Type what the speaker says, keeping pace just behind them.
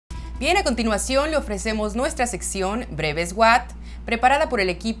Bien, a continuación le ofrecemos nuestra sección Breves UAT, preparada por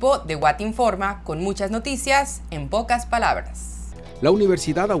el equipo de UAT Informa, con muchas noticias en pocas palabras. La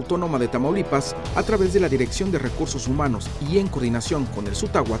Universidad Autónoma de Tamaulipas, a través de la Dirección de Recursos Humanos y en coordinación con el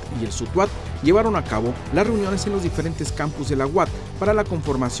TVUAT y el TVUAT, llevaron a cabo las reuniones en los diferentes campus de la UAT para la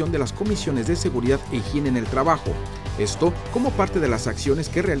conformación de las comisiones de seguridad e higiene en el trabajo. Esto como parte de las acciones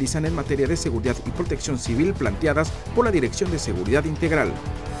que realizan en materia de seguridad y protección civil planteadas por la Dirección de Seguridad Integral.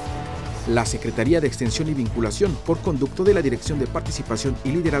 La Secretaría de Extensión y Vinculación, por conducto de la Dirección de Participación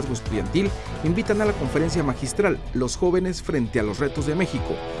y Liderazgo Estudiantil, invitan a la conferencia magistral Los jóvenes frente a los retos de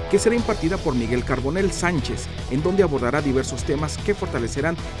México, que será impartida por Miguel Carbonell Sánchez, en donde abordará diversos temas que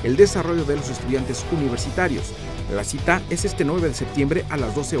fortalecerán el desarrollo de los estudiantes universitarios. La cita es este 9 de septiembre a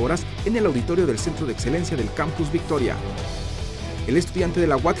las 12 horas en el auditorio del Centro de Excelencia del Campus Victoria. El estudiante de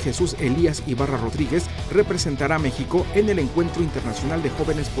la UAT, Jesús Elías Ibarra Rodríguez, representará a México en el Encuentro Internacional de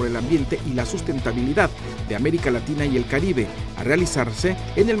Jóvenes por el Ambiente y la Sustentabilidad de América Latina y el Caribe, a realizarse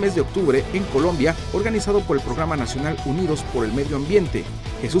en el mes de octubre en Colombia, organizado por el Programa Nacional Unidos por el Medio Ambiente.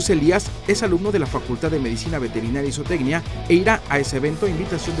 Jesús Elías es alumno de la Facultad de Medicina Veterinaria y Zootecnia e irá a ese evento a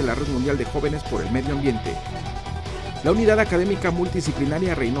invitación de la Red Mundial de Jóvenes por el Medio Ambiente. La Unidad Académica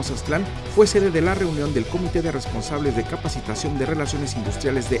Multidisciplinaria Reynosa Aztlán fue sede de la reunión del Comité de Responsables de Capacitación de Relaciones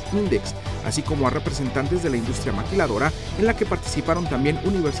Industriales de INDEX, así como a representantes de la industria maquiladora, en la que participaron también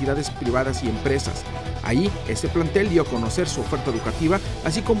universidades privadas y empresas. Ahí, este plantel dio a conocer su oferta educativa,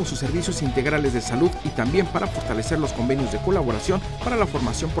 así como sus servicios integrales de salud y también para fortalecer los convenios de colaboración para la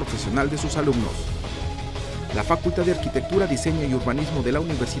formación profesional de sus alumnos. La Facultad de Arquitectura, Diseño y Urbanismo de la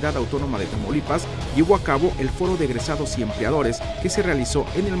Universidad Autónoma de Tamaulipas llevó a cabo el Foro de Egresados y Empleadores, que se realizó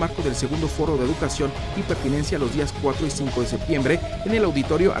en el marco del segundo Foro de Educación y Pertinencia los días 4 y 5 de septiembre en el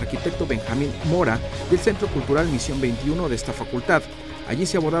Auditorio Arquitecto Benjamín Mora del Centro Cultural Misión 21 de esta facultad. Allí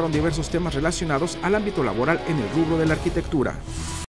se abordaron diversos temas relacionados al ámbito laboral en el rubro de la arquitectura.